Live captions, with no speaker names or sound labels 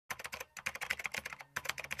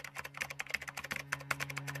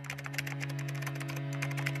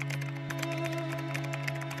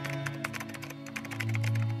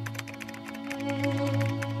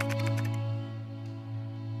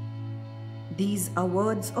These are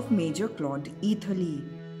words of Major Claude Eatherly,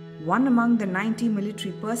 one among the 90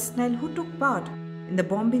 military personnel who took part in the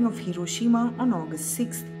bombing of Hiroshima on August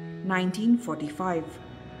 6, 1945.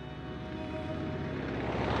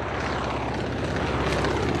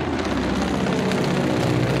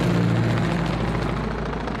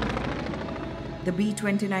 The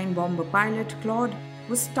B-29 bomber pilot Claude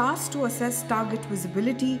was tasked to assess target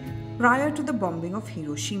visibility prior to the bombing of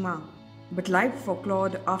Hiroshima. But life for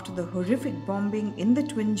Claude after the horrific bombing in the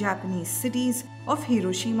twin Japanese cities of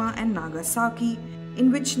Hiroshima and Nagasaki,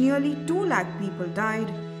 in which nearly 2 lakh people died,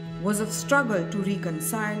 was of struggle to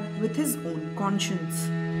reconcile with his own conscience.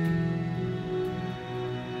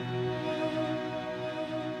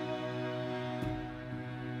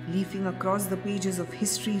 Leafing across the pages of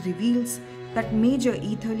history reveals that Major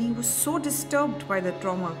Eatherly was so disturbed by the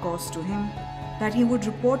trauma caused to him that he would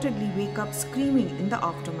reportedly wake up screaming in the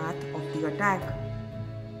aftermath of the attack.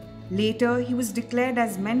 Later, he was declared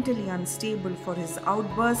as mentally unstable for his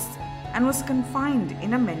outbursts and was confined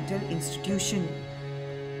in a mental institution.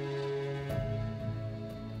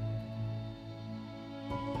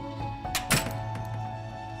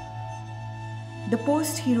 The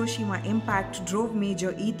post-Hiroshima impact drove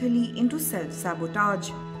Major Eatherly into self-sabotage,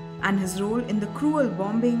 and his role in the cruel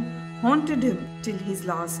bombing haunted him till his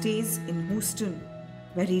last days in Houston,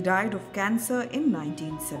 where he died of cancer in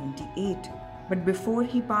 1978. But before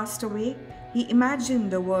he passed away, he imagined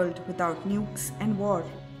the world without nukes and war,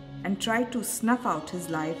 and tried to snuff out his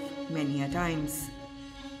life many a times.